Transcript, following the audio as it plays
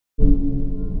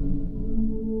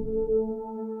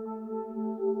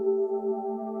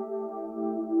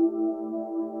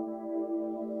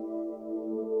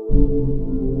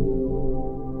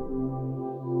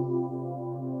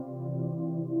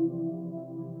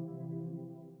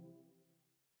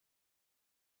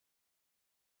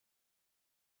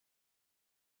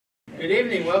Good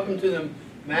evening. Welcome to the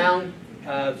Mound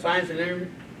Science and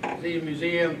Energy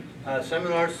Museum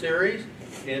Seminar Series.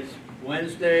 It's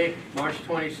Wednesday, March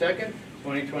 22nd,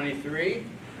 2023,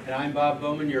 and I'm Bob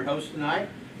Bowman, your host tonight.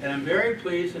 And I'm very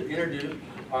pleased to introduce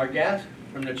our guest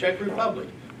from the Czech Republic,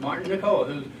 Martin Nekola,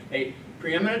 who's a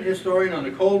preeminent historian on the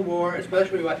Cold War,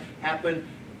 especially what happened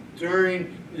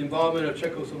during the involvement of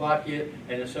Czechoslovakia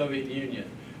and the Soviet Union.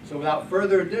 So without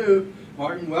further ado,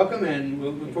 Martin, welcome, and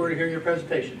we'll look forward to hearing your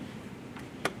presentation.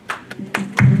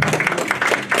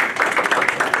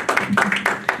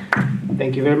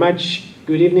 Thank you very much.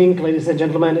 Good evening, ladies and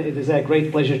gentlemen. It is a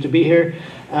great pleasure to be here.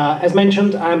 As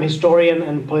mentioned, I'm a historian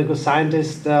and political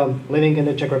scientist living in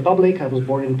the Czech Republic. I was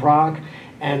born in Prague,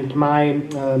 and my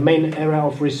main area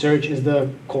of research is the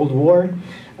Cold War.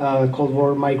 Cold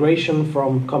War migration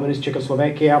from communist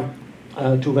Czechoslovakia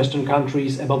to Western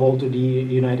countries, above all to the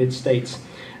United States.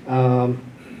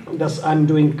 Thus, I'm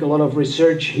doing a lot of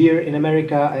research here in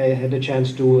America. I had the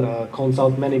chance to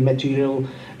consult many material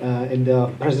in the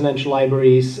presidential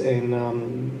libraries, in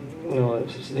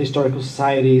historical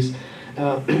societies,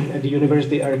 at the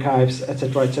university archives,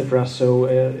 etc., etc. So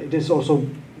it is also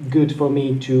good for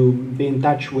me to be in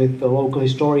touch with the local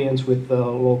historians, with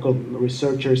local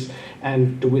researchers,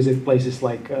 and to visit places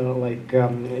like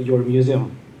your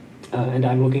museum. And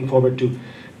I'm looking forward to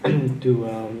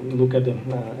look at the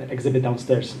exhibit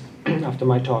downstairs after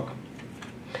my talk.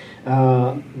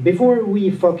 Before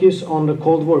we focus on the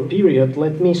Cold War period,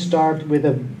 let me start with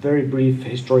a very brief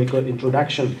historical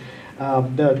introduction.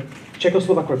 The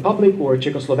Czechoslovak Republic, or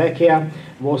Czechoslovakia,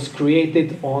 was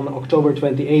created on October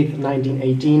 28,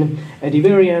 1918, at the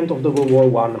very end of the World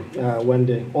War I, when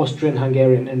the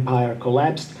Austrian-Hungarian Empire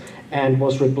collapsed and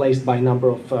was replaced by a number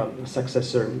of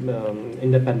successor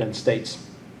independent states.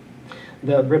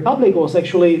 The Republic was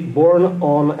actually born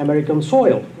on American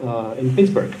soil in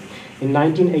Pittsburgh. In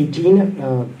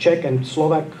 1918, Czech and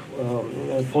Slovak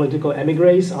political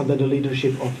emigres under the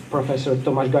leadership of Professor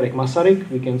Tomáš Garrigue Masaryk,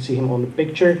 we can see him on the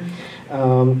picture,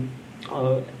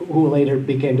 who later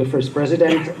became the first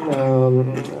president,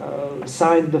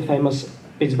 signed the famous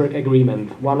Pittsburgh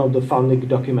Agreement, one of the founding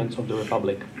documents of the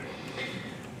Republic.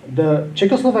 The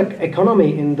Czechoslovak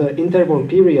economy in the interwar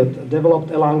period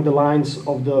developed along the lines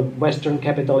of the Western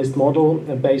capitalist model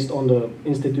based on the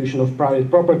institution of private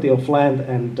property of land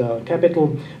and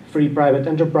capital, free private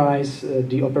enterprise,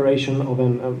 the operation of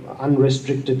an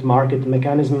unrestricted market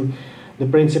mechanism, the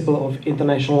principle of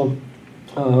international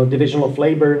division of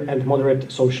labor, and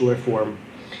moderate social reform.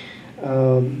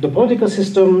 The political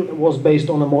system was based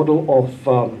on a model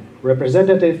of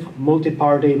representative,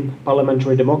 multi-party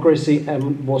parliamentary democracy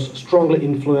and was strongly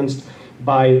influenced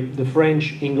by the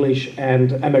French, English,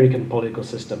 and American political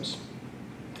systems.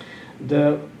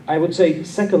 The, I would say,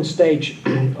 second stage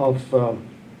of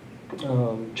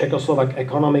Czechoslovak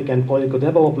economic and political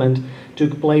development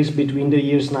took place between the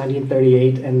years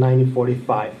 1938 and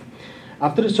 1945.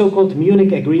 After the so-called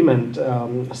Munich Agreement,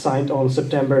 signed on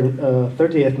September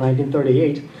 30th,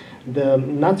 1938, the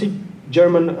Nazi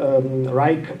German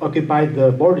Reich occupied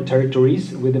the border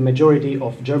territories with the majority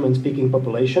of German-speaking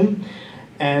population,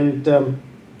 and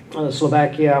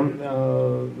Slovakia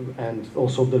and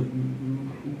also the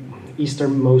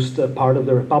easternmost part of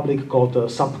the republic, called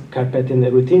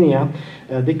Subcarpathian Ruthenia,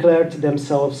 declared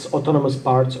themselves autonomous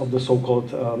parts of the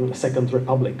so-called Second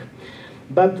Republic.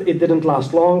 But it didn't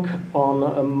last long.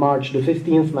 On March the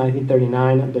 15th,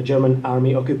 1939, the German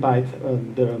army occupied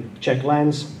the Czech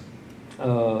lands,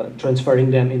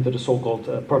 transferring them into the so-called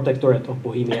Protectorate of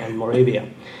Bohemia and Moravia.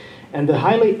 And the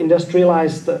highly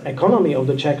industrialized economy of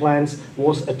the Czech lands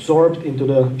was absorbed into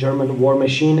the German war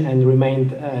machine and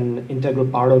remained an integral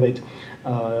part of it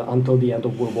until the end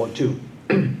of World War II.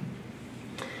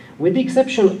 With the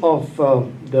exception of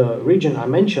the region I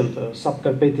mentioned,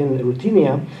 Subcarpathian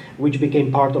Ruthenia, which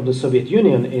became part of the Soviet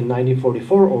Union in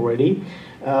 1944 already,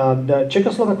 the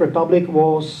Czechoslovak Republic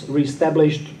was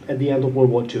reestablished at the end of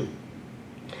World War II.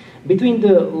 Between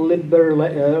the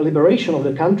liberation of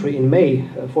the country in May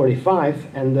 1945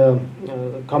 and the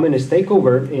communist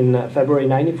takeover in February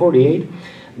 1948,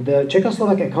 the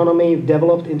Czechoslovak economy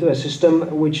developed into a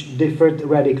system which differed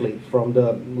radically from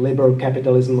the liberal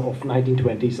capitalism of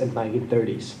 1920s and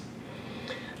 1930s.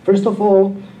 First of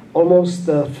all, almost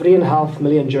 3.5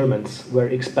 million Germans were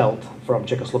expelled from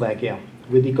Czechoslovakia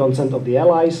with the consent of the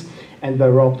Allies and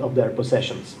were robbed of their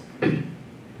possessions.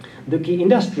 The key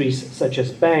industries, such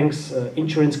as banks,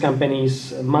 insurance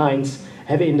companies, mines,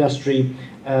 heavy industry,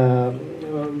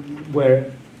 were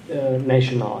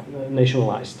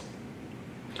nationalized.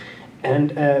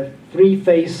 And a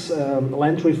three-phase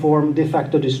land reform de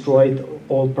facto destroyed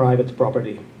all private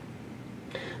property.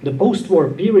 The post-war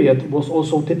period was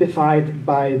also typified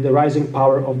by the rising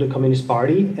power of the Communist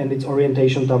Party and its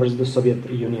orientation towards the Soviet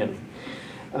Union.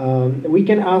 We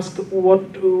can ask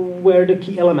what were the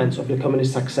key elements of the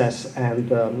communist success and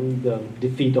the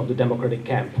defeat of the democratic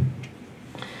camp.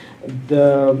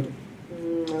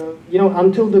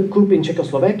 Until the coup in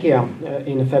Czechoslovakia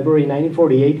in February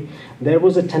 1948, there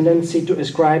was a tendency to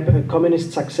ascribe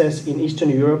communist success in Eastern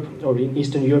Europe or in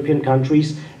Eastern European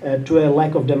countries to a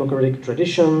lack of democratic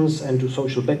traditions and to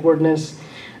social backwardness.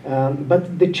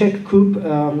 But the Czech coup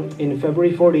in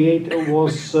February 48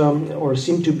 was or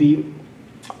seemed to be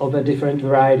of a different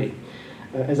variety.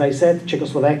 As I said,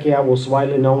 Czechoslovakia was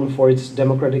widely known for its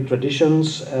democratic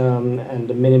traditions and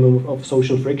the minimum of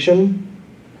social friction.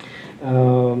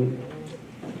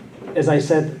 As I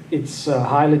said, its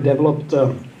highly developed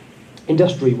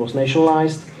industry was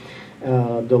nationalized,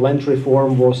 the land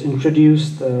reform was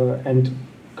introduced, and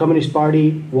Communist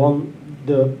Party won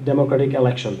the democratic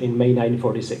election in May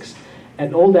 1946.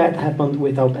 And all that happened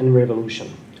without any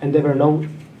revolution. And there were no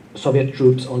Soviet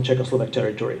troops on Czechoslovak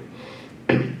territory.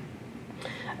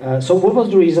 So what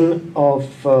was the reason of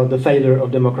the failure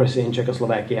of democracy in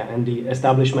Czechoslovakia and the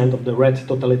establishment of the red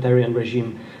totalitarian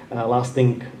regime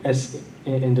lasting as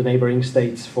in the neighboring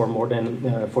states for more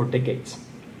than 4 decades?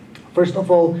 First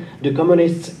of all, the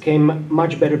communists came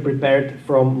much better prepared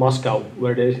from Moscow,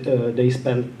 where they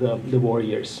spent the war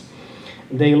years.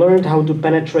 They learned how to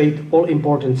penetrate all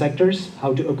important sectors,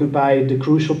 how to occupy the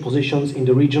crucial positions in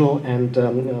the regional and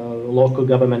local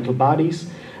governmental bodies.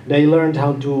 They learned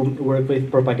how to work with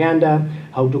propaganda,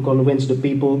 how to convince the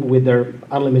people with their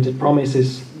unlimited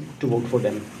promises to vote for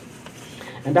them.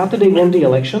 And after they won the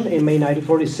election in May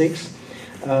 1946,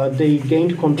 they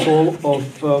gained control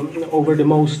of over the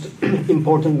most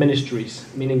important ministries,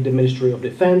 meaning the Ministry of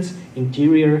Defense,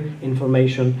 Interior,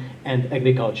 Information, and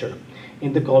Agriculture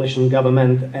in the coalition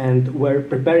government, and were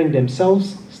preparing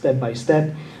themselves step by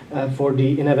step for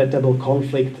the inevitable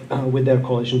conflict with their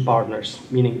coalition partners,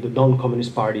 meaning the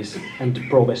non-communist parties and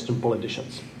pro-Western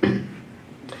politicians.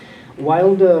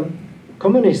 While the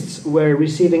communists were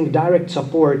receiving direct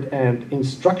support and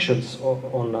instructions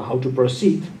on how to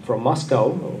proceed from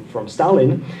Moscow, from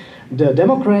Stalin, the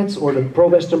Democrats or the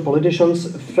pro-Western politicians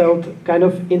felt kind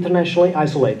of internationally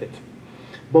isolated.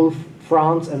 Both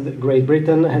France and Great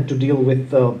Britain had to deal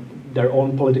with their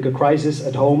own political crisis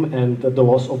at home and the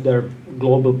loss of their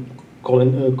global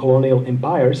colonial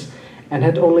empires, and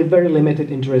had only very limited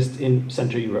interest in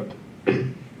Central Europe.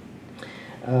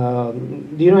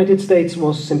 The United States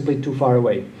was simply too far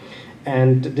away,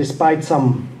 and despite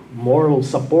some moral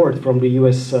support from the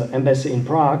US embassy in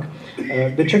Prague,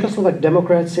 the Czechoslovak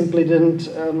Democrats simply didn't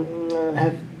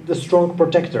have the strong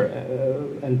protector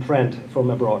and friend from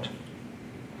abroad.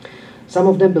 Some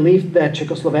of them believed that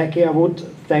Czechoslovakia would,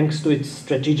 thanks to its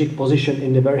strategic position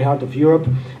in the very heart of Europe,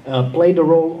 play the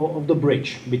role of the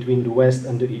bridge between the West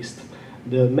and the East,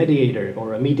 the mediator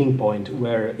or a meeting point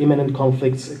where imminent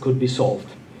conflicts could be solved.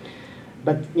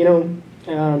 But,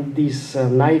 these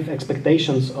naive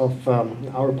expectations of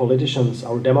our politicians,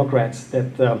 our Democrats,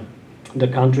 that the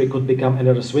country could become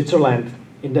another Switzerland,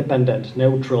 independent,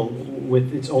 neutral,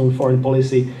 with its own foreign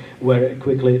policy, were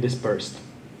quickly dispersed.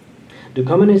 The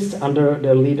communists, under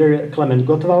their leader Klement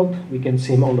Gottwald, we can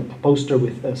see him on the poster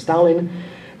with Stalin,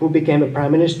 who became a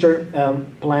prime minister,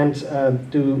 planned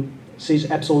to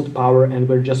seize absolute power and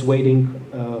were just waiting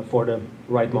for the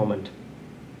right moment.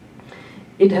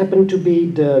 It happened to be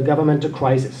the governmental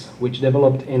crisis, which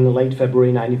developed in late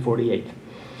February 1948.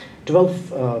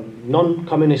 12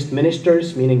 non-communist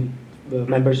ministers, meaning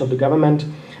members of the government,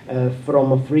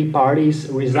 from 3 parties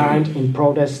resigned in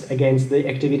protest against the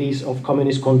activities of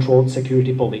communist-controlled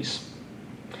security police.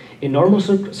 In normal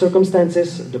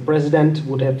circumstances, the president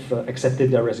would have accepted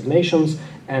their resignations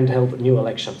and held new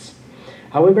elections.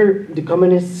 However, the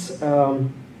communists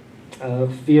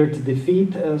feared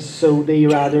defeat, so they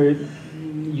rather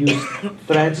used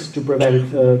threats to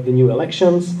prevent the new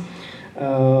elections.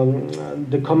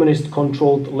 The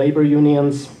communist-controlled labor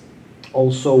unions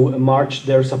also marched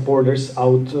their supporters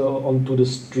out onto the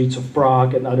streets of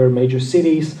Prague and other major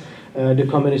cities. The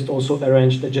communists also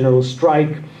arranged a general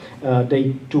strike.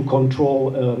 They took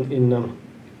control in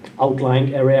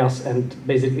outlying areas and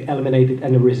basically eliminated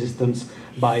any resistance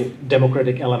by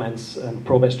democratic elements and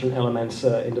pro-Western elements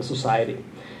in the society.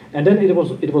 And then it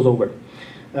was over.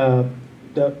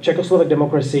 The Czechoslovak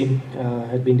democracy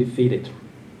had been defeated.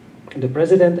 The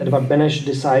president, Edvard Beneš,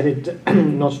 decided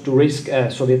not to risk a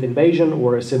Soviet invasion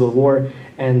or a civil war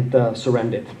and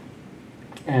surrendered.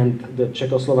 And the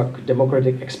Czechoslovak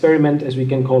democratic experiment, as we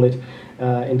can call it,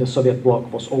 in the Soviet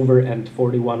bloc was over and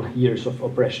 41 years of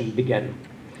oppression began.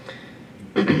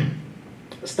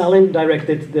 Stalin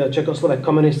directed the Czechoslovak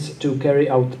communists to carry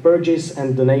out purges,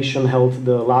 and the nation held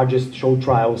the largest show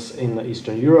trials in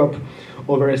Eastern Europe.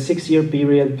 Over a 6-year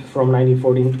period from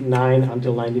 1949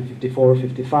 until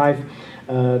 1954-55,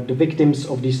 the victims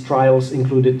of these trials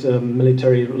included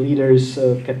military leaders,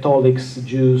 Catholics,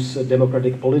 Jews,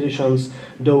 democratic politicians,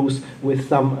 those with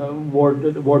some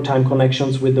wartime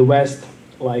connections with the West,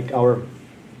 like our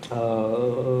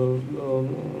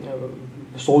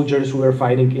soldiers who were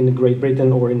fighting in Great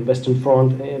Britain or in Western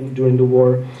Front during the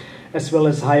war, as well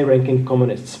as high-ranking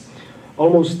communists.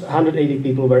 Almost 180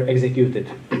 people were executed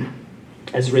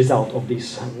as a result of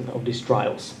these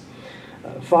trials.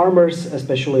 Farmers,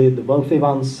 especially the wealthy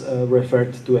ones,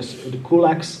 referred to as the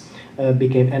kulaks,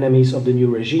 became enemies of the new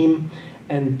regime,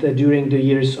 and during the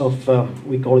years of,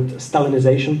 we call it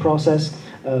Stalinization process,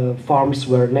 farms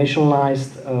were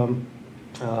nationalized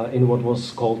in what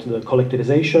was called the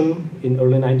collectivization in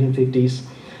early 1950s.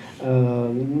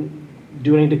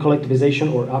 During the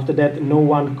collectivization or after that, no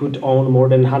one could own more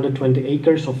than 120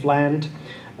 acres of land,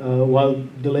 while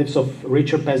the lives of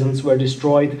richer peasants were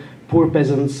destroyed. Poor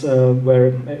peasants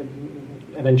were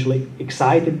eventually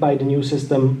excited by the new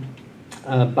system,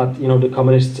 but the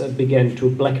communists began to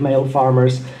blackmail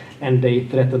farmers, and they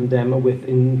threatened them with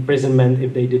imprisonment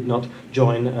if they did not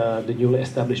join the newly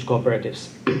established cooperatives.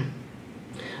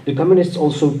 The communists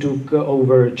also took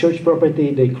over church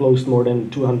property. They closed more than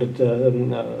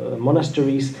 200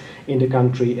 monasteries in the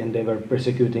country, and they were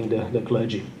persecuting the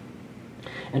clergy.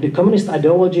 And the communist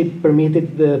ideology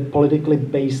permitted the politically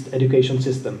based education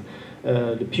system.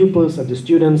 The pupils and the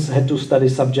students had to study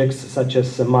subjects such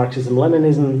as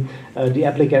Marxism-Leninism. The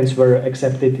applicants were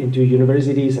accepted into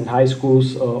universities and high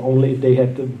schools only if they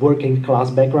had working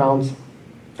class backgrounds,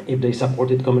 if they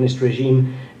supported communist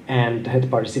regime, and had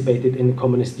participated in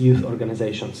communist youth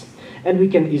organizations. And we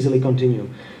can easily continue.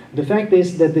 The fact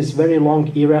is that this very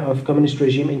long era of communist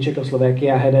regime in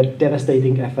Czechoslovakia had a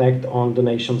devastating effect on the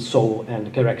nation's soul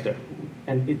and character.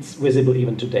 And it's visible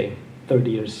even today,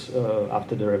 30 years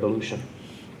after the revolution.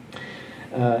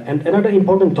 And another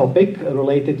important topic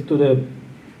related to the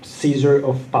seizure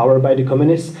of power by the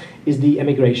communists is the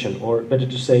emigration, or better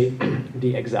to say,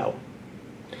 the exile.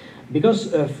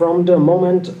 Because from the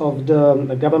moment of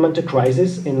the governmental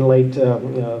crisis in late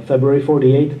February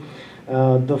 48,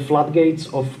 the floodgates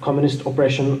of communist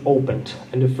oppression opened,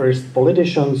 and the first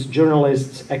politicians,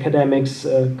 journalists, academics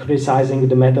criticizing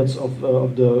the methods of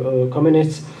the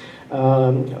communists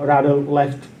rather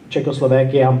left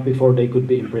Czechoslovakia before they could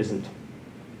be imprisoned.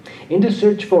 In the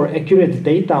search for accurate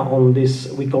data on this,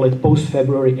 we call it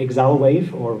post-February exile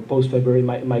wave or post-February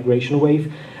migration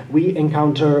wave, we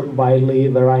encounter widely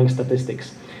varying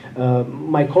statistics.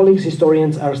 My colleagues,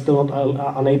 historians, are still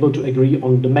not unable to agree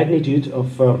on the magnitude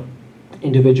of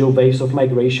individual waves of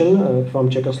migration from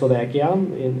Czechoslovakia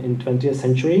in 20th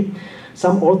century.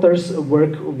 Some authors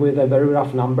work with a very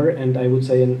rough number, and I would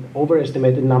say an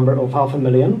overestimated number of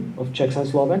 500,000 of Czechs and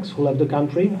Slovaks who left the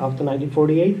country after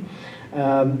 1948.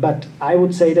 But I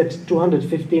would say that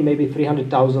 250, maybe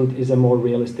 300,000 is a more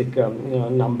realistic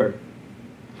number.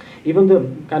 Even the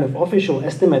kind of official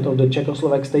estimate of the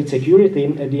Czechoslovak state security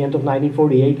at the end of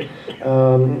 1948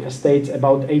 states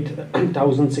about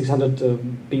 8,600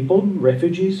 people,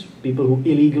 refugees, people who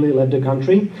illegally left the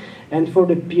country. And for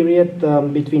the period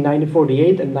between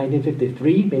 1948 and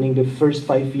 1953, meaning the first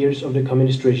 5 years of the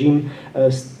communist regime,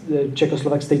 the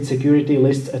Czechoslovak state security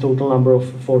lists a total number of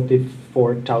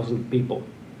 44,000 people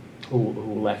who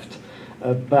left.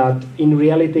 But in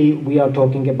reality, we are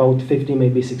talking about 50,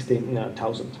 maybe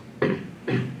 60,000.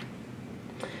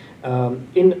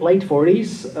 In late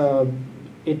 40s,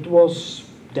 it was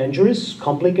dangerous,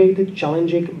 complicated,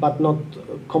 challenging, but not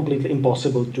completely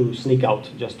impossible to sneak out,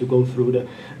 just to go through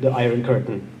the Iron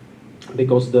Curtain.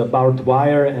 Because the barbed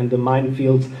wire and the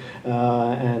minefields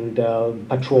and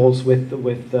patrols with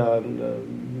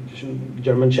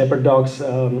German shepherd dogs,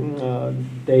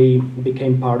 they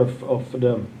became part of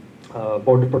the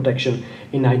border protection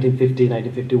in 1950,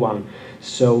 1951.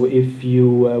 So if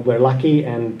you were lucky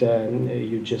and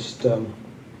you just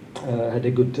had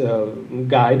a good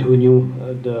guide who knew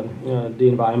the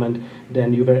environment,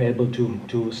 then you were able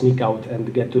to sneak out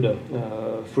and get to the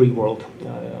free world,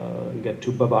 get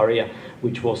to Bavaria,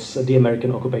 which was the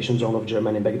American occupation zone of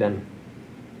Germany back then.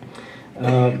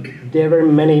 There were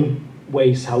many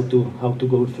ways how to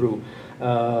go through.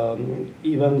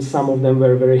 Even some of them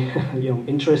were very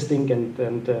interesting and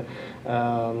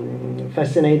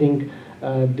fascinating.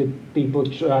 The people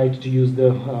tried to use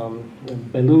the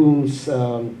balloons,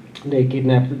 They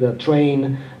kidnapped the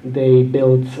train. They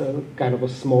built kind of a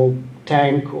small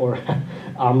tank or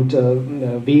armed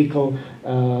vehicle.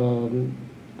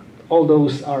 All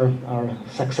those are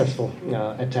successful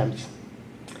attempts.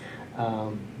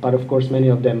 But of course, many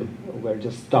of them were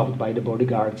just stopped by the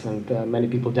bodyguards, and many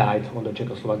people died on the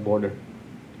Czechoslovak border.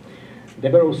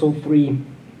 There were also 3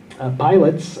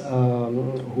 pilots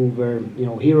who were,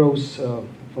 heroes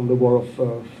from the War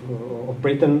of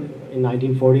Britain in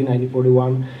 1940,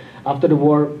 1941. After the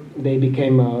war, they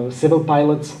became civil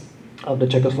pilots of the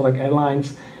Czechoslovak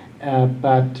Airlines,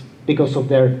 but because of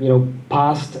their,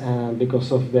 past,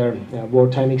 because of their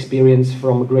wartime experience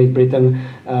from Great Britain,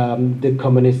 the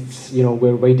communists,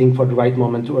 were waiting for the right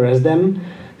moment to arrest them.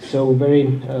 So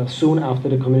very soon after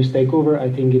the communist takeover, I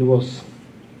think it was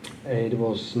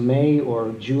May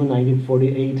or June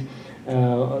 1948,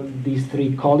 these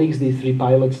 3 colleagues, these 3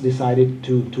 pilots decided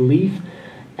to leave,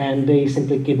 and they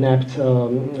simply kidnapped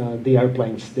the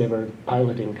airplanes they were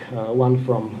piloting. One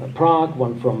from Prague,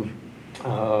 one from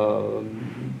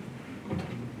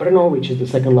Brno, which is the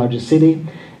 2nd largest city,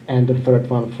 and the 3rd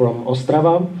one from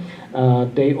Ostrava.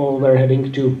 They all were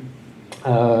heading to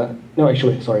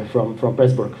from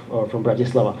Pressburg or from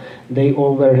Bratislava. They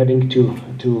all were heading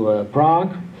to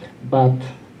Prague, but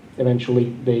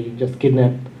eventually they just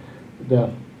kidnapped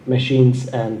the machines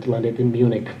and landed in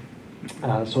Munich.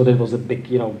 So that was a big,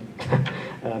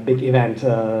 big event.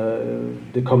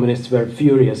 The communists were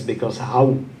furious because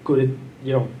how could it,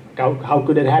 how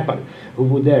could it happen? Who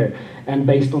would dare? And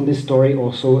based on this story,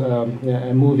 also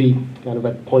a movie, kind of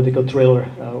a political thriller,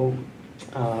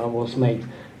 was made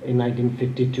in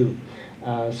 1952.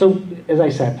 So, as I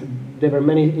said, there were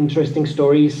many interesting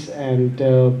stories, and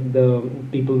the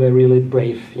people were really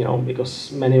brave,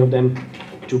 because many of them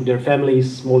took their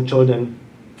families, small children,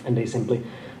 and they simply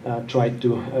tried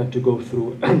to go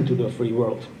through to the free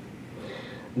world.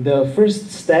 The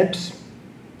first steps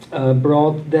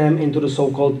brought them into the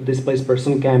so-called displaced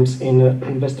person camps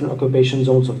in Western occupation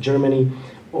zones of Germany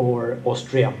or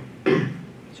Austria.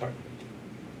 Sorry.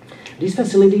 These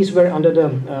facilities were under the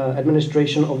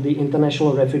administration of the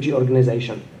International Refugee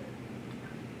Organization,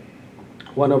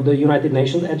 one of the United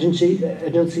Nations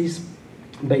agencies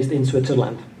based in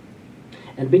Switzerland.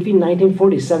 And between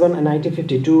 1947 and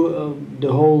 1952,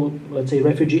 the whole, let's say,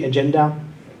 refugee agenda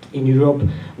in Europe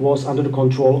was under the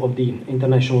control of the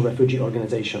International Refugee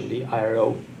Organization, the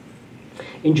IRO.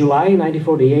 In July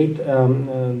 1948,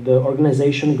 the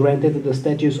organization granted the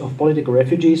status of political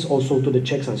refugees also to the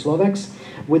Czechs and Slovaks,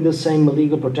 with the same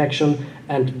legal protection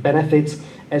and benefits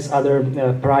as other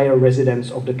prior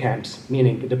residents of the camps,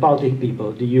 meaning the Baltic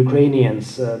people, the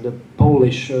Ukrainians, the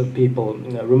Polish people,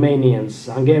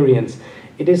 Romanians, Hungarians.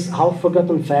 It is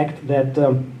half-forgotten fact that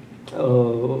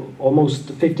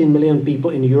almost 15 million people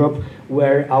in Europe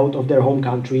were out of their home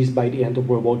countries by the end of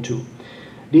World War II.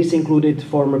 These included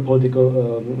former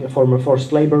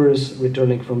forced laborers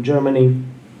returning from Germany,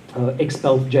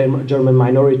 expelled German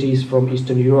minorities from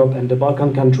Eastern Europe and the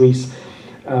Balkan countries,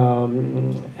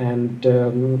 and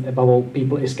above all,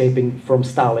 people escaping from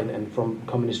Stalin and from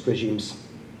communist regimes,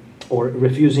 or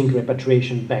refusing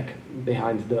repatriation back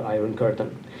behind the Iron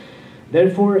Curtain.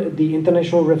 Therefore, the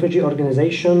International Refugee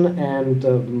Organization and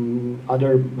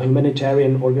other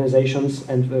humanitarian organizations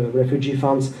and refugee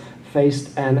funds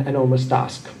faced an enormous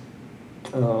task.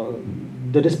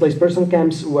 The displaced person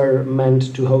camps were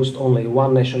meant to host only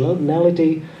one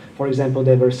nationality. For example,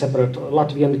 there were separate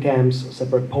Latvian camps,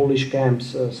 separate Polish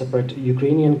camps, separate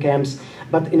Ukrainian camps,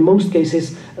 but in most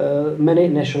cases, many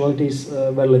nationalities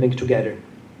were living together.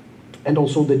 And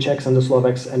also the Czechs and the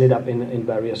Slovaks ended up in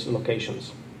various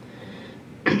locations.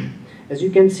 As you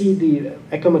can see, the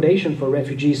accommodation for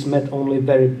refugees met only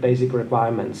very basic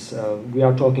requirements. We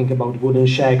are talking about wooden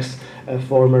shacks,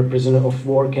 former prisoner of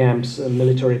war camps,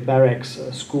 military barracks,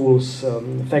 schools,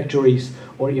 factories,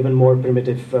 or even more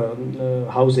primitive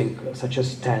housing, such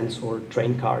as tents or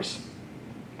train cars.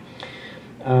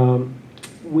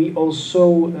 We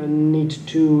also need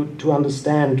to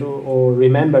understand or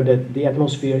remember that the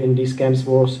atmosphere in these camps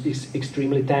was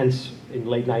extremely tense in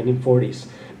late 1940s.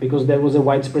 Because there was a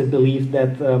widespread belief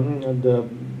that the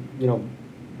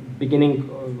beginning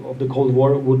of the Cold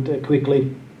War would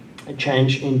quickly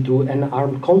change into an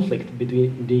armed conflict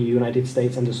between the United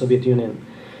States and the Soviet Union.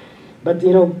 But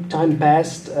time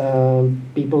passed.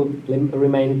 People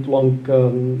remained long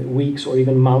weeks or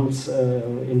even months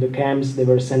in the camps. They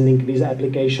were sending visa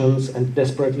applications and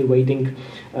desperately waiting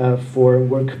for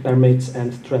work permits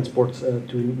and transport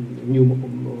to new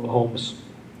homes.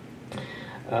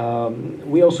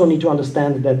 We also need to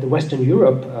understand that Western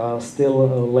Europe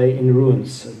still lay in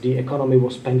ruins. The economy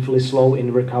was painfully slow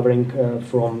in recovering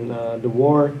from the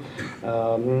war.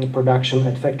 Production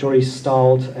at factories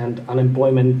stalled and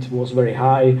unemployment was very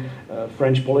high.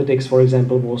 French politics, for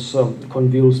example, was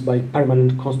convulsed by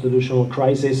permanent constitutional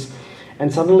crisis.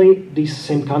 And suddenly these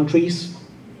same countries,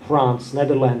 France,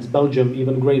 Netherlands, Belgium,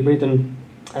 even Great Britain,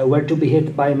 were to be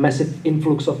hit by a massive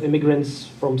influx of immigrants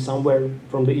from somewhere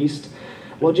from the east.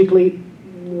 Logically,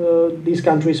 these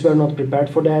countries were not prepared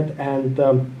for that, and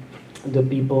the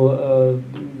people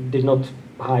did not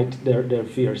hide their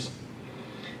fears.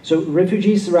 So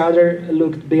refugees rather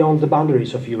looked beyond the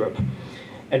boundaries of Europe.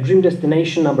 A dream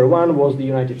destination number one was the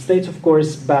United States, of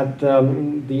course, but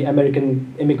the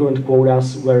American immigrant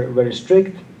quotas were very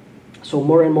strict. So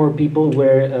more and more people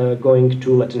were going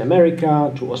to Latin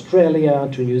America, to Australia,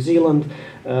 to New Zealand.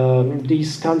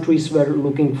 These countries were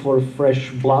looking for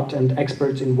fresh blood and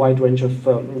experts in a wide range of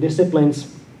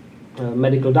disciplines.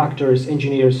 Medical doctors,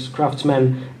 engineers,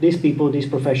 craftsmen. These people, these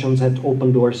professions had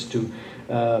opened doors to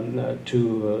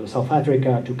South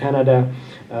Africa, to Canada.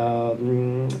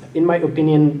 In my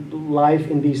opinion, life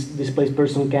in these displaced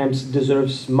person camps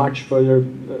deserves much further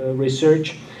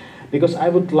research, because I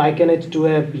would liken it to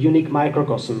a unique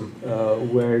microcosm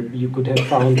where you could have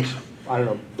found, I don't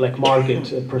know, black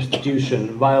market,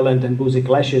 prostitution, violent and boozy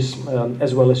clashes,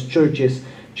 as well as churches,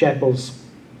 chapels,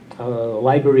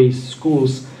 libraries,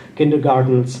 schools,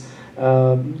 kindergartens.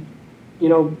 You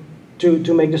know,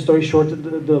 to make the story short,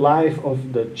 the life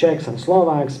of the Czechs and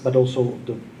Slovaks, but also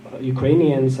the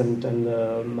Ukrainians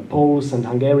and Poles and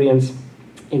Hungarians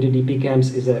in the DP camps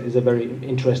is a very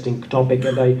interesting topic,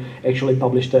 and I actually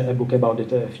published a book about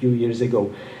it a few years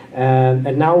ago.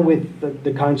 And now with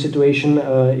the current situation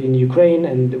in Ukraine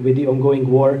and with the ongoing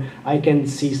war, I can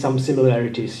see some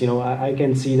similarities. You know, I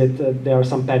can see that there are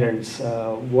some patterns.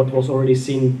 What was already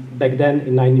seen back then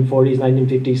in 1940s,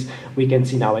 1950s, we can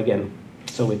see now again.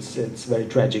 So it's very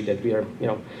tragic that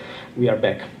we are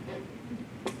back.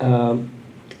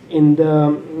 In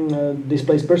the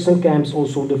displaced person camps,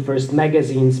 also the first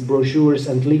magazines, brochures,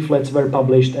 and leaflets were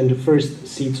published, and the first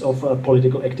seeds of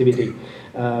political activity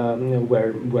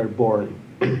were born.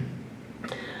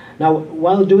 Now,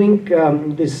 while doing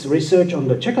this research on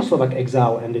the Czechoslovak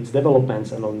exile and its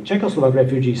developments and on Czechoslovak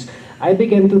refugees, I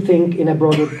began to think in a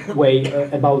broader way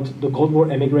about the Cold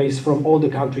War emigres from all the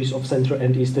countries of Central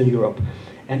and Eastern Europe.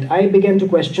 And I began to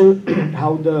question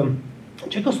how the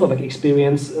Czechoslovak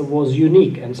experience was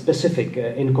unique and specific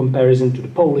in comparison to the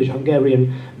Polish,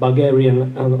 Hungarian,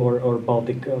 Bulgarian, or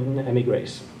Baltic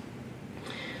emigres.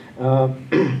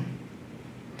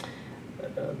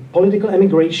 Political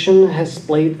emigration has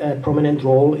played a prominent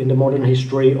role in the modern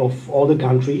history of all the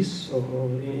countries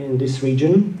in this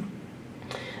region.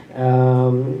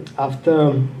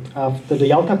 After the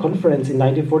Yalta Conference in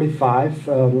 1945,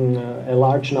 a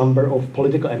large number of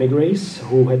political emigres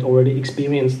who had already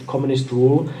experienced communist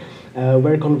rule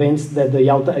were convinced that the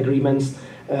Yalta agreements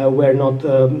were not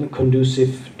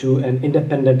conducive to an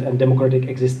independent and democratic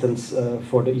existence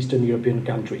for the Eastern European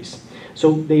countries.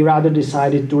 So they rather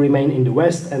decided to remain in the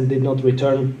West and did not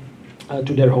return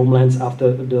to their homelands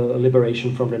after the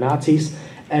liberation from the Nazis,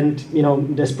 and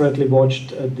desperately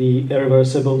watched the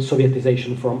irreversible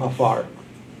Sovietization from afar.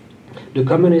 The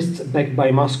communists, backed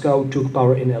by Moscow, took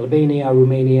power in Albania,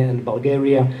 Romania, and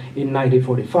Bulgaria in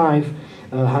 1945.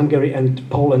 Hungary and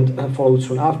Poland followed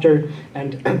soon after,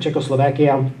 and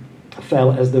Czechoslovakia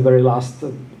fell as the very last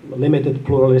limited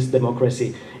pluralist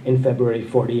democracy in February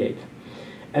 1948.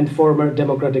 And former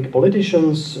democratic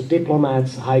politicians,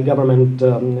 diplomats, high government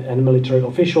and military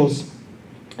officials,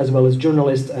 as well as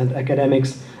journalists and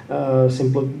academics,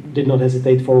 simply did not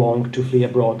hesitate for long to flee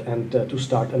abroad and to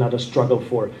start another struggle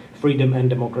for freedom and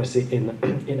democracy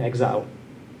in exile.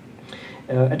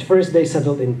 At first they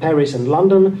settled in Paris and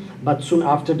London, but soon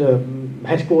after the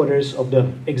headquarters of the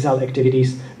exile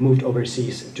activities moved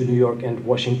overseas to New York and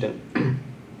Washington.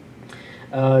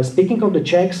 Speaking of the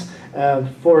Czechs,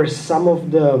 for some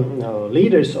of the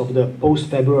leaders of the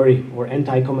post-February or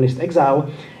anti-communist exile,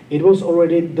 it was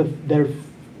already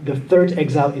the third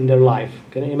exile in their life.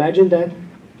 Can you imagine that?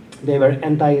 They were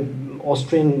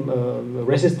anti-Austrian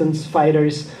resistance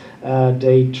fighters.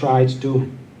 They tried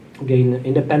to gain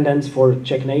independence for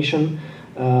Czech nation,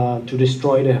 to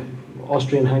destroy the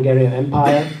Austrian-Hungarian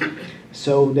Empire.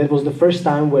 So that was the first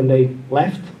time when they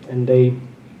left and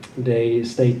they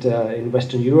stayed in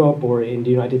Western Europe or in the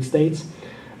United States.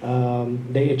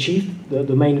 They achieved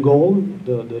the main goal.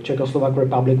 The Czechoslovak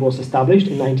Republic was established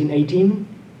in 1918.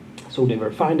 So they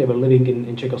were fine, they were living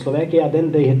in Czechoslovakia.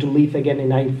 Then they had to leave again in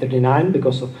 1939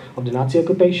 because of the Nazi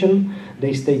occupation.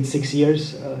 They stayed 6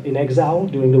 years in exile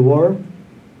during the war.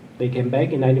 They came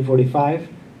back in 1945,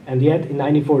 and yet in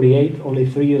 1948, only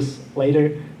 3 years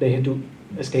later, they had to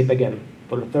escape again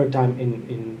for the third time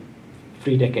in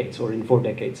 3 decades or in 4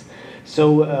 decades.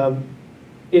 So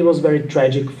it was very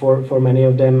tragic for many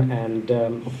of them, and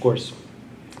of course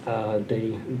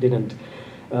they didn't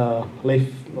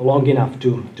live long enough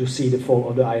to see the fall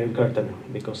of the Iron Curtain,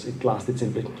 because it lasted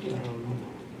simply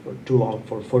for too long,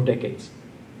 for 4 decades.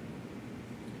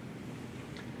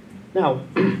 Now,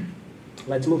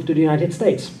 let's move to the United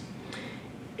States.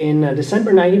 In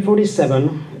December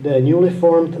 1947, the newly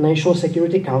formed National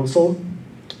Security Council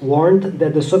warned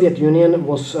that the Soviet Union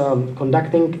was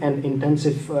conducting an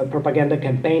intensive propaganda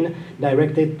campaign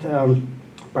directed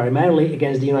primarily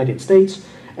against the United States,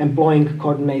 employing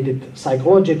coordinated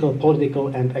psychological, political,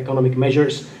 and economic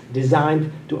measures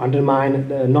designed to undermine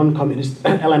the non-communist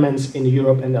elements in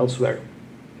Europe and elsewhere.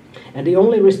 And the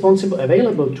only responsible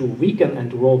available to weaken and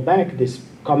to roll back this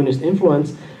communist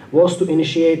influence was to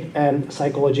initiate a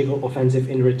psychological offensive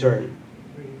in return.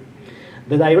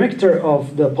 The director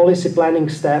of the policy planning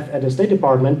staff at the State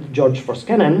Department, George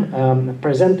Kennan,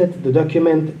 presented the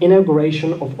document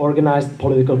Inauguration of Organized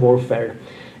Political Warfare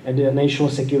at the National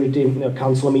Security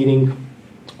Council meeting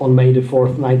on May the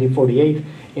 4th, 1948,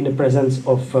 in the presence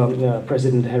of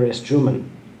President Harry S. Truman.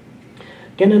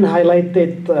 Kennan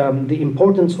highlighted the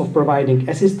importance of providing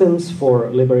assistance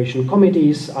for liberation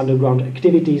committees, underground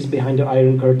activities behind the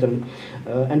Iron Curtain,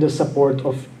 and the support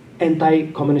of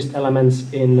anti-communist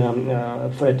elements in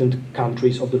threatened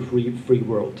countries of the free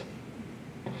world.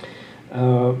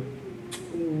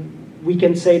 We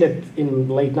can say that in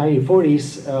late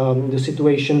 1940s, the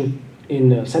situation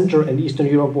in Central and Eastern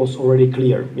Europe was already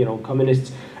clear. You know,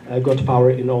 communists got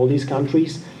power in all these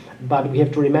countries, but we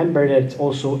have to remember that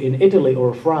also in Italy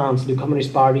or France, the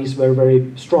communist parties were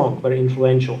very strong, very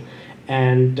influential,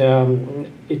 and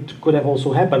it could have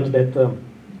also happened that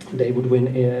they would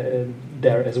win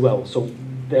there as well. So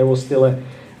there was still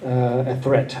a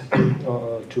threat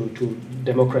to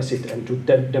democracy and to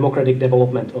democratic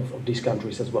development of these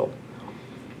countries as well.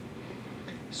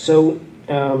 So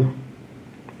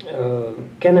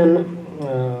Kennan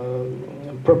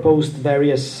proposed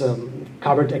various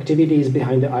covert activities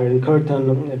behind the Iron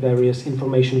Curtain, various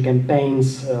information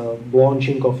campaigns,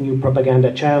 launching of new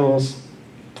propaganda channels,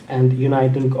 and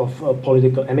uniting of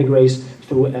political emigres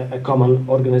through a common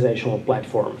organizational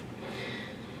platform.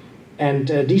 And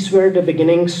these were the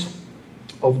beginnings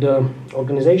of the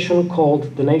organization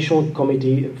called the National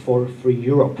Committee for Free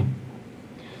Europe.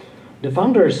 The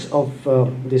founders of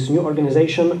this new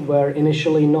organization were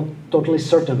initially not totally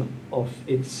certain of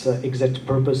its exact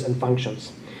purpose and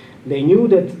functions. They knew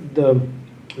that the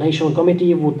National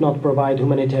Committee would not provide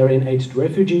humanitarian aid to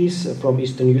refugees from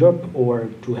Eastern Europe or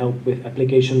to help with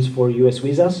applications for US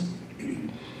visas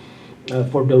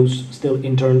for those still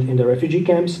interned in the refugee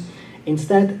camps.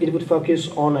 Instead, it would focus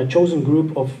on a chosen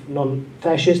group of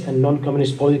non-fascist and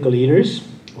non-communist political leaders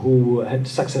who had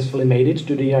successfully made it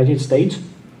to the United States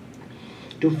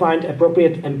to find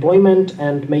appropriate employment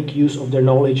and make use of their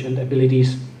knowledge and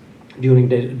abilities during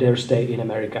their stay in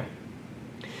America.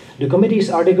 The committee's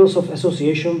articles of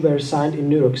association were signed in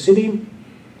New York City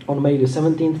on May the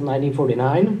 17th,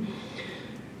 1949.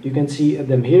 You can see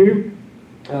them here.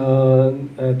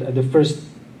 At the first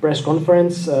press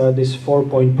conference, this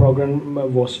 4-point program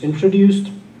was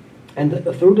introduced, and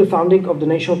through the founding of the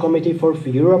National Committee for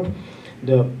Free Europe,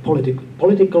 the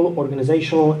political,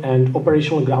 organizational, and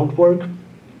operational groundwork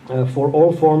for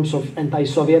all forms of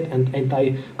anti-Soviet and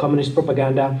anti-communist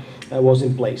propaganda was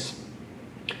in place.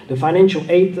 The financial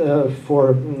aid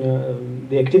for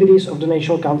the activities of the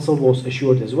National Council was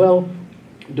assured as well.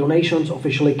 Donations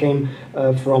officially came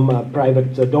from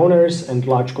private donors and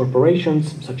large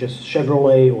corporations such as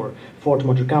Chevrolet or Ford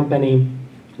Motor Company,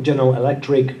 General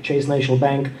Electric, Chase National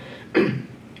Bank,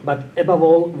 but above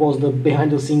all was the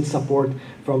behind-the-scenes support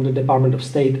from the Department of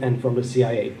State and from the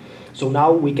CIA. So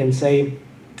now we can say,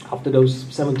 after those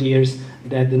 70 years,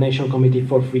 that the National Committee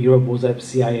for Free Europe was a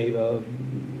CIA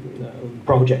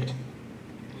project.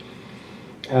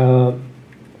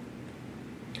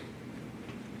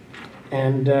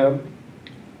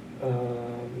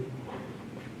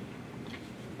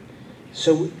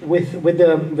 So with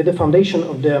the foundation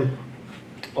of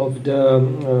the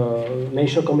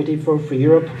National Committee for Free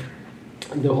Europe,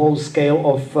 the whole scale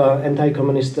of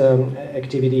anti-communist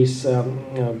activities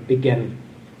began.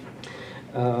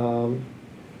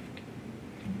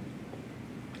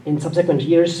 In subsequent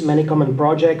years, many common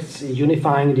projects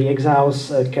unifying the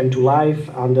exiles came to life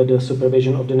under the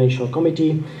supervision of the National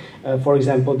Committee. For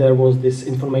example, there was this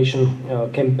information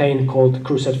campaign called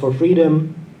Crusade for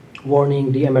Freedom,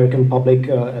 warning the American public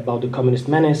about the communist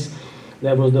menace.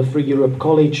 There was the Free Europe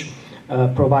College,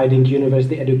 providing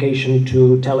university education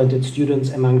to talented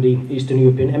students among the Eastern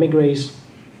European emigres.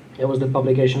 There was the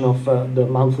publication of the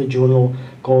monthly journal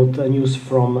called News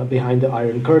from Behind the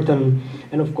Iron Curtain,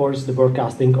 and of course the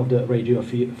broadcasting of the Radio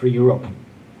Free Europe.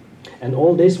 And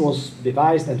all this was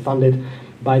devised and funded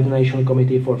by the National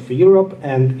Committee for Free Europe,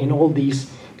 and in all these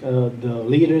the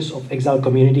leaders of exile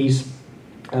communities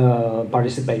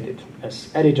participated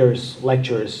as editors,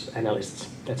 lecturers, analysts,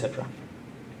 etc.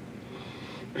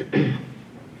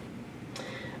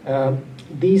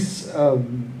 These,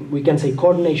 we can say,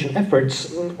 coordination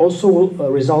efforts also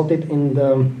resulted in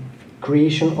the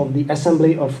creation of the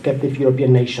Assembly of Captive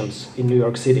European Nations in New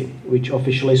York City, which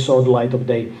officially saw the light of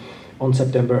day on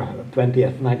September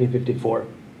 20th, 1954,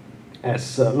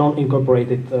 as a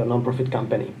non-incorporated non-profit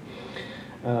company.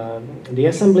 The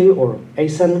Assembly, or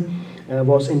ASEN,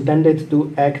 was intended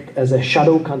to act as a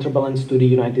shadow counterbalance to the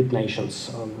United Nations.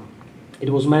 It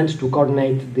was meant to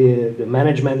coordinate the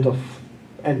management of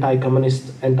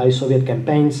anti-communist, anti-Soviet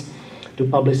campaigns, to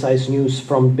publicize news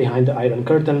from behind the Iron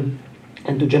Curtain,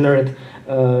 and to generate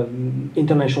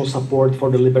international support for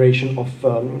the liberation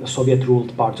of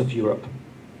Soviet-ruled parts of Europe.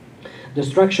 The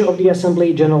structure of the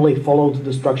Assembly generally followed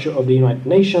the structure of the United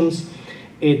Nations.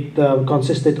 It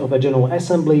consisted of a General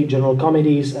Assembly, General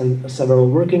Committees, and several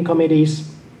working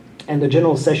committees, and the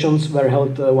General Sessions were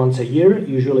held once a year,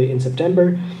 usually in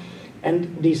September,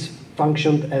 and these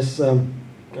functioned as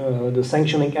the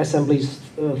sanctioning assemblies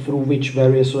through which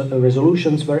various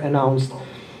resolutions were announced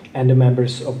and the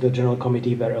members of the General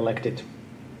Committee were elected.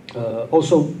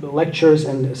 Also, lectures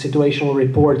and situational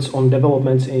reports on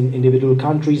developments in individual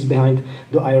countries behind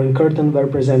the Iron Curtain were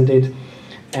presented,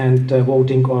 and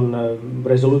voting on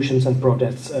resolutions and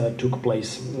protests took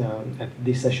place at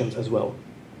these sessions as well.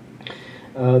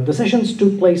 The sessions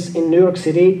took place in New York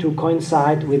City to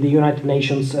coincide with the United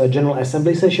Nations General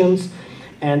Assembly sessions,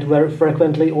 and were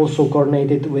frequently also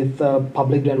coordinated with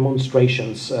public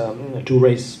demonstrations to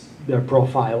raise their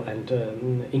profile and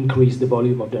increase the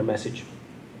volume of their message.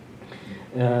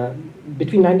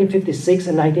 Between 1956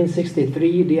 and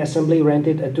 1963, the Assembly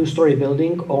rented a two-story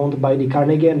building owned by the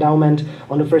Carnegie Endowment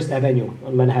on the First Avenue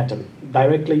on Manhattan,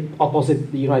 directly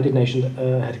opposite the United Nations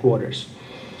headquarters.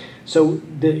 So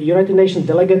the United Nations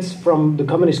delegates from the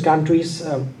communist countries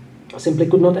simply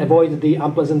could not avoid the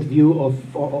unpleasant view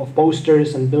of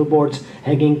posters and billboards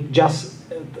hanging just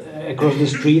across the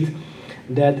street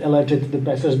that alerted the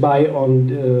passers-by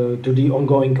to the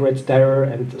ongoing Red Terror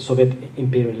and Soviet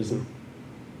imperialism.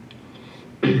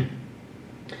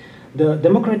 The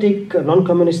democratic,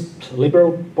 non-communist,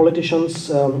 liberal politicians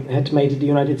had made the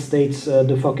United States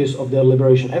the focus of their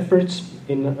liberation efforts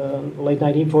in late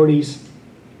 1940s.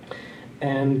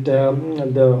 And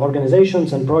the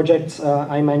organizations and projects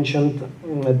I mentioned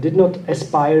did not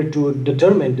aspire to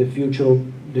determine the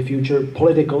future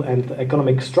political and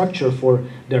economic structure for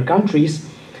their countries,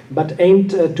 but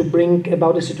aimed to bring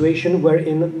about a situation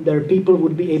wherein their people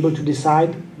would be able to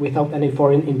decide, without any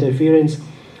foreign interference,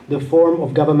 the form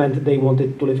of government they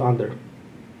wanted to live under.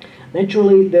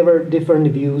 Naturally, there were different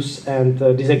views and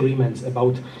disagreements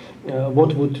about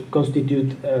what would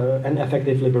constitute an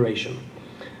effective liberation.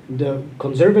 The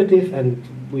conservative and,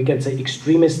 we can say,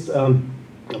 extremist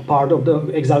part of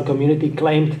the exile community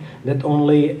claimed that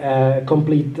only a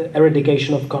complete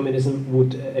eradication of communism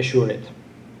would assure it.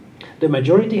 The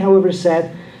majority, however,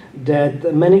 said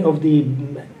that many of the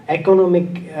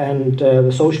economic and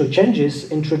social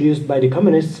changes introduced by the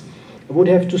communists would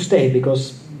have to stay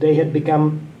because they had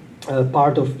become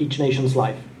part of each nation's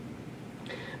life.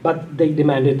 But they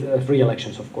demanded free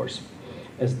elections, of course,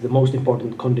 as the most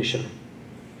important condition.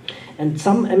 And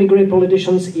some emigre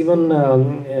politicians even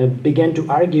began to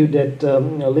argue that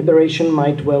liberation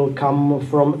might well come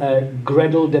from a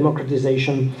gradual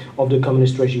democratization of the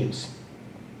communist regimes.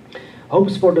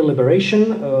 Hopes for the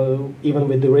liberation, even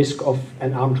with the risk of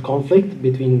an armed conflict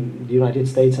between the United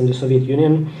States and the Soviet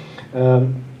Union,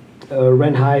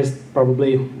 ran highest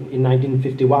probably in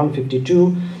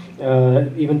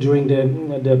 1951-52, even during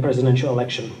the presidential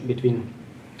election between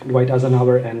Dwight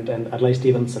Eisenhower and Adlai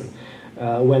Stevenson,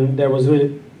 when there was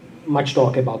really much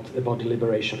talk about the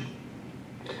liberation.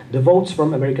 The votes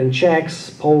from American Czechs,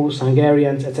 Poles,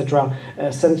 Hungarians, etc.,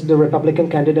 sent the Republican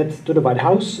candidate to the White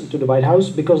House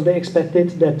because they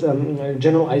expected that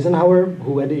General Eisenhower,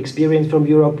 who had experience from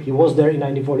Europe, he was there in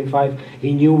 1945,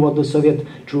 he knew what the Soviet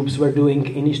troops were doing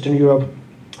in Eastern Europe,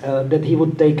 that he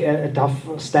would take a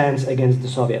tough stance against the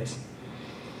Soviets.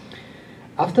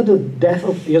 After the death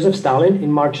of Joseph Stalin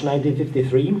in March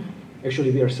 1953,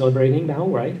 actually we are celebrating now,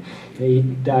 right? He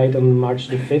died on March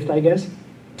the 5th, I guess.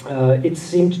 It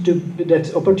seemed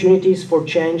that opportunities for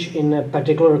change in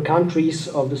particular countries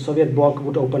of the Soviet bloc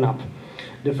would open up.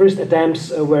 The first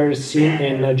attempts were seen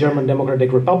in German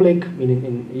Democratic Republic, meaning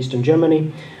in Eastern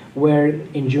Germany, where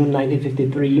in June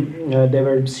 1953 there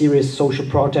were serious social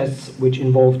protests which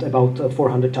involved about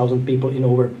 400,000 people in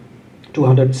over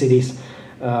 200 cities,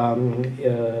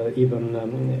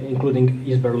 including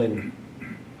East Berlin.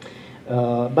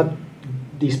 But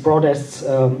these protests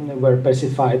were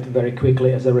pacified very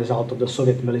quickly as a result of the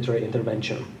Soviet military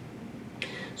intervention.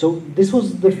 So this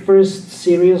was the first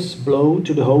serious blow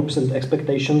to the hopes and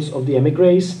expectations of the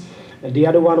émigrés. The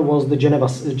other one was the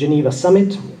Geneva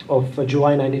Summit of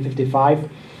July 1955,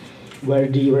 where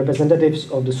the representatives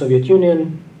of the Soviet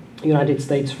Union, United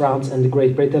States, France, and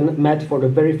Great Britain met for the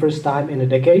very first time in a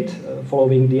decade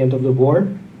following the end of the war.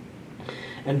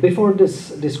 And before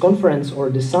this conference or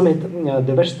this summit,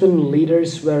 the Western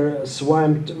leaders were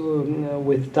swamped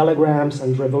with telegrams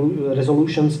and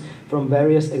resolutions from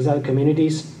various exile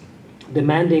communities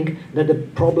demanding that the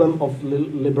problem of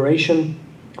liberation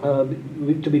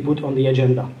to be put on the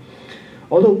agenda.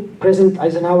 Although President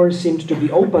Eisenhower seemed to be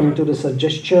open to the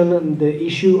suggestion, the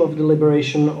issue of the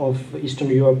liberation of Eastern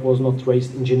Europe was not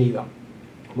raised in Geneva.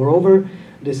 Moreover,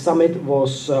 the summit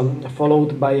was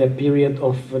followed by a period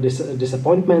of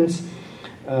disappointments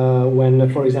when,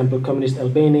 for example, communist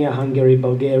Albania, Hungary,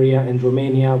 Bulgaria, and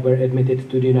Romania were admitted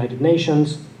to the United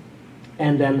Nations,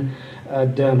 and then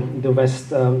the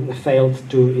West failed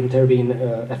to intervene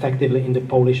effectively in the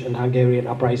Polish and Hungarian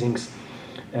uprisings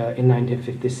in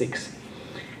 1956.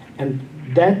 And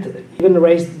that even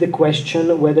raised the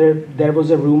question whether there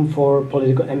was a room for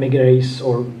political émigrés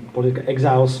or political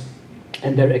exiles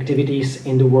and their activities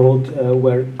in the world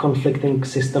where conflicting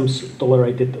systems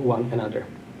tolerated one another.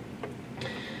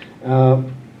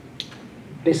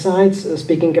 Besides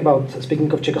speaking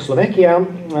of Czechoslovakia,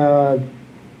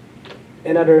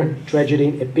 another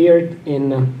tragedy appeared in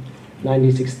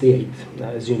 1968,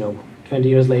 as you know, 20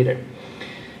 years later.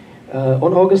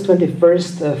 On August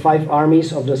 21st, 5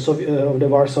 armies of the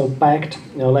Warsaw Pact,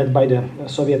 led by the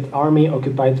Soviet Army,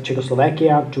 occupied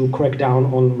Czechoslovakia to crack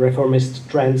down on reformist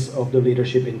trends of the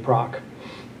leadership in Prague.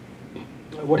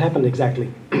 What happened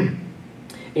exactly?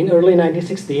 In early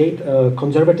 1968, a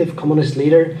conservative communist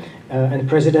leader and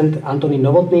President Antony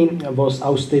Novotny was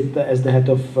ousted as the head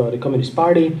of the Communist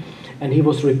Party, and he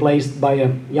was replaced by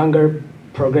a younger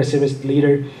progressivist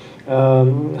leader,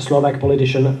 Slovak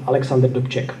politician Alexander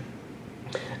Dubček.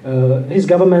 His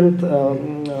government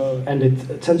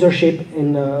ended censorship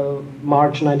in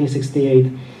March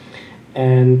 1968,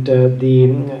 and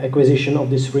the acquisition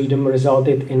of this freedom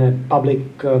resulted in a public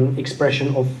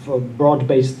expression of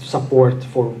broad-based support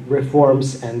for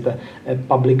reforms and a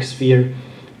public sphere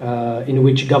in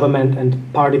which government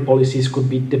and party policies could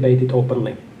be debated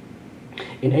openly.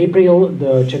 In April,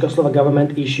 the Czechoslovak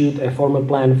government issued a formal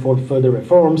plan for further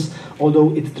reforms,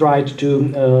 although it tried to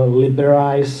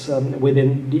liberalize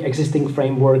within the existing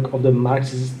framework of the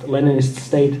Marxist-Leninist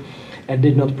state and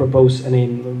did not propose any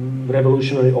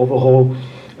revolutionary overhaul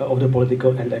of the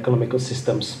political and economical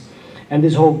systems. And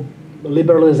this whole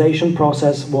liberalization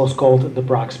process was called the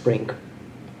Prague Spring.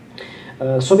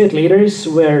 Soviet leaders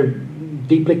were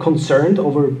deeply concerned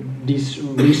over these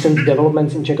recent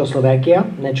developments in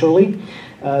Czechoslovakia, naturally.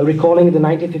 Recalling the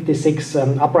 1956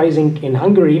 uprising in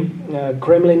Hungary,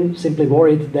 Kremlin simply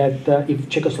worried that if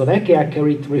Czechoslovakia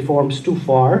carried reforms too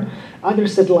far, other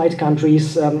satellite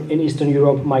countries in Eastern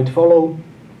Europe might follow,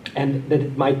 and that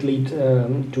it might lead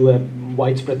to a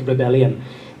widespread rebellion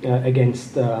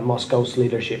against Moscow's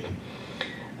leadership.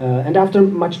 And after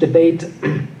much debate,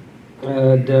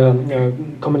 the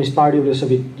Communist Party of the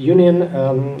Soviet Union,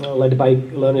 led by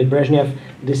Leonid Brezhnev,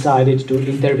 decided to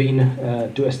intervene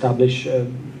to establish a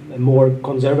more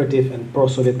conservative and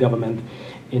pro-Soviet government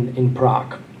in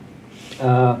Prague.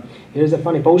 Here's a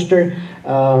funny poster.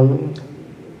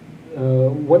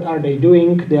 What are they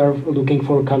doing? They are looking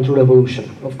for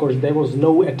counter-revolution. Of course, there was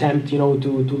no attempt,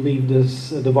 to leave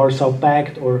the Warsaw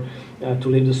Pact or to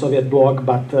leave the Soviet bloc,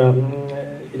 but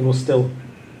it was still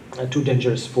too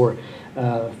dangerous for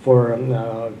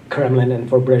Kremlin and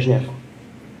for Brezhnev.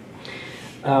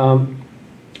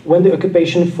 When the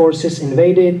occupation forces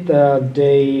invaded,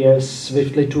 they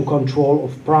swiftly took control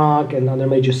of Prague and other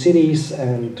major cities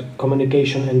and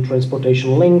communication and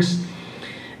transportation links.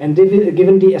 And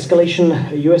given the escalation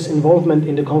US involvement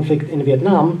in the conflict in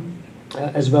Vietnam,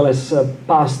 as well as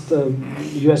past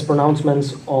US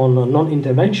pronouncements on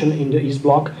non-intervention in the East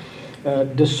Bloc,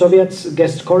 the Soviets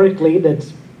guessed correctly that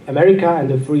America and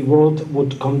the free world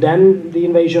would condemn the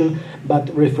invasion but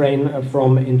refrain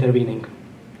from intervening.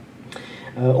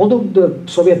 Although the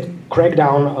Soviet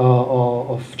crackdown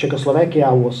of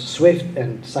Czechoslovakia was swift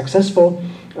and successful,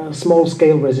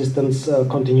 small-scale resistance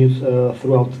continued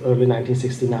throughout early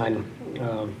 1969,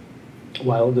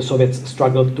 while the Soviets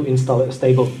struggled to install a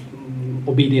stable,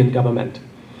 obedient government.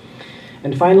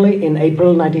 And finally, in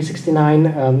April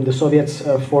 1969, the Soviets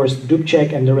forced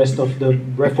Dubček and the rest of the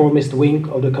reformist wing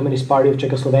of the Communist Party of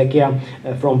Czechoslovakia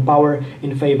from power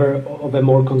in favor of a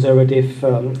more conservative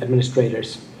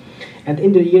administrators. And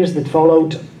in the years that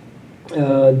followed,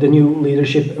 the new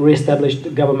leadership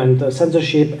re-established government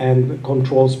censorship and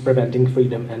controls preventing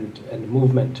freedom and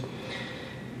movement.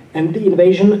 And the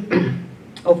invasion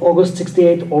of August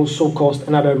 68 also caused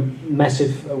another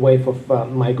massive wave of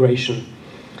migration.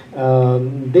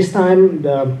 This time,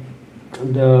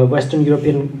 the Western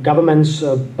European governments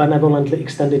benevolently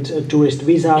extended tourist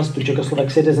visas to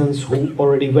Czechoslovak citizens who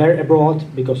already were abroad,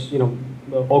 because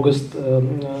August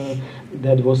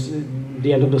that was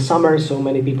the end of the summer, so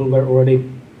many people were already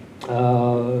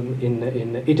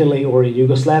in Italy or in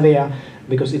Yugoslavia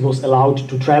because it was allowed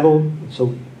to travel,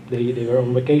 so they were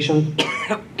on vacation.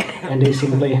 And they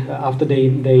simply, after they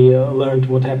learned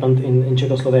what happened in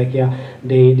Czechoslovakia,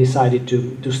 they decided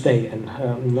to stay and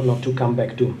not to come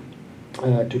back to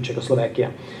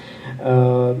Czechoslovakia.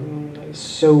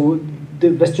 So the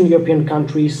Western European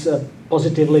countries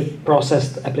positively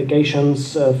processed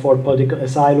applications for political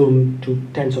asylum to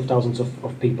tens of thousands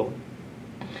of people.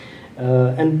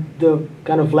 And the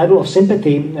kind of level of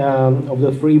sympathy of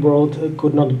the free world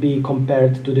could not be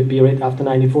compared to the period after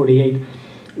 1948,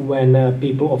 when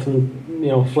people often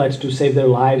fled to save their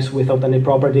lives without any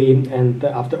property, and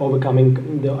after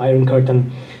overcoming the Iron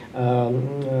Curtain,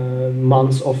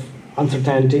 months of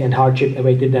uncertainty and hardship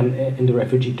awaited them in the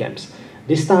refugee camps.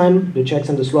 This time, the Czechs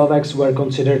and the Slovaks were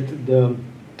considered the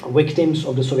victims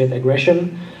of the Soviet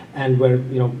aggression and were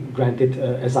granted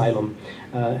asylum.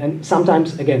 And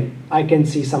sometimes, again, I can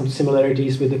see some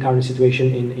similarities with the current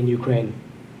situation in Ukraine.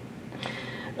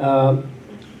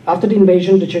 After the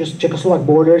invasion, the Czechoslovak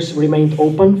borders remained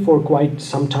open for quite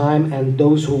some time, and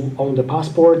those who owned a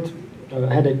passport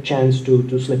had a chance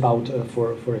to slip out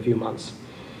for a few months.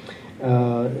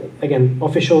 Again,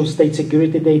 official state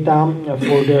security data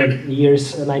for the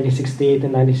years 1968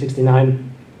 and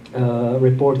 1969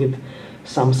 reported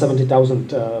some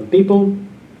 70,000 people,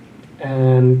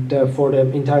 and for the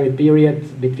entire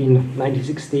period between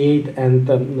 1968 and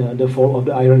the fall of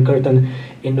the Iron Curtain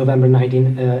in November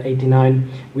 1989,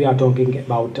 we are talking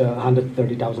about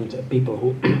 130,000 people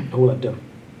who left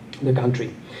the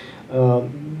country.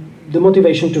 The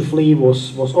motivation to flee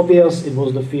was obvious. It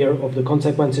was the fear of the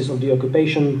consequences of the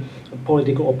occupation,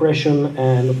 political oppression,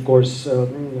 and of course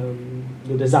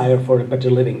the desire for a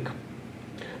better living.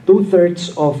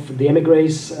 2/3 of the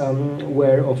emigres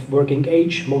were of working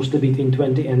age, mostly between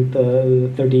 20 and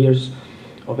 30 years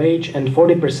of age, and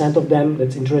 40% of them,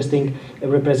 that's interesting,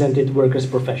 represented workers'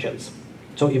 professions.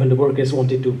 So even the workers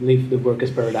wanted to leave the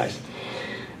workers' paradise.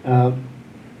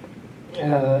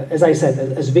 As I said,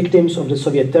 as victims of the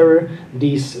Soviet terror,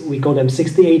 these, we call them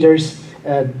 68ers,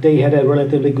 they had a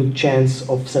relatively good chance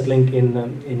of settling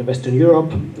in Western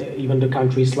Europe. Even the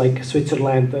countries like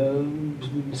Switzerland,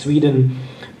 Sweden,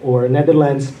 or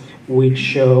Netherlands,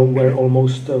 which were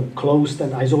almost closed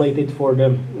and isolated for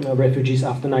the refugees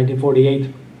after 1948,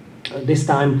 this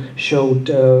time showed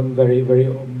very, very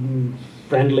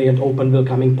friendly and open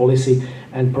welcoming policy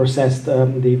and processed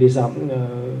the visa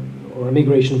or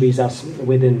immigration visas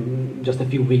within just a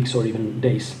few weeks or even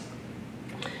days.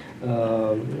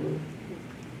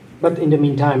 But in the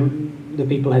meantime, the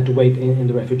people had to wait in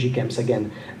the refugee camps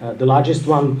again. The largest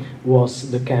one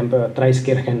was the camp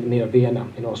Traiskirchen near Vienna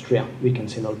in Austria. We can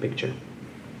see in our picture.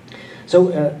 So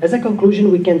as a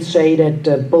conclusion, we can say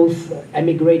that both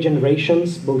emigre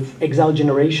generations, both exile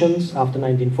generations after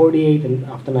 1948 and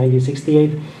after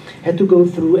 1968, had to go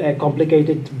through a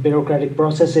complicated bureaucratic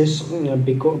processes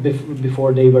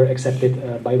before they were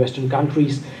accepted by Western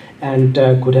countries and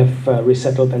could have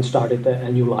resettled and started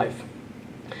a new life.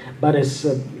 But as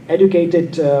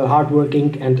educated,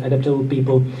 hardworking, and adaptable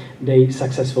people, they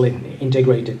successfully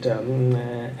integrated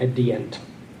at the end.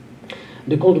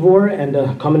 The Cold War and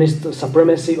the communist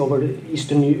supremacy over the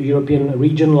Eastern European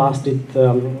region lasted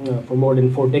for more than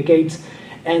 4 decades,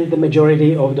 and the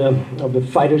majority of the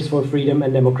fighters for freedom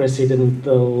and democracy didn't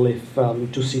live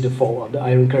to see the fall of the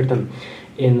Iron Curtain.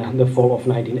 in the fall of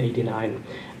 1989.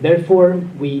 Therefore,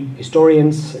 we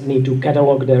historians need to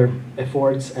catalog their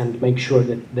efforts and make sure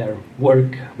that their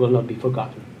work will not be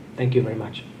forgotten. Thank you very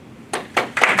much.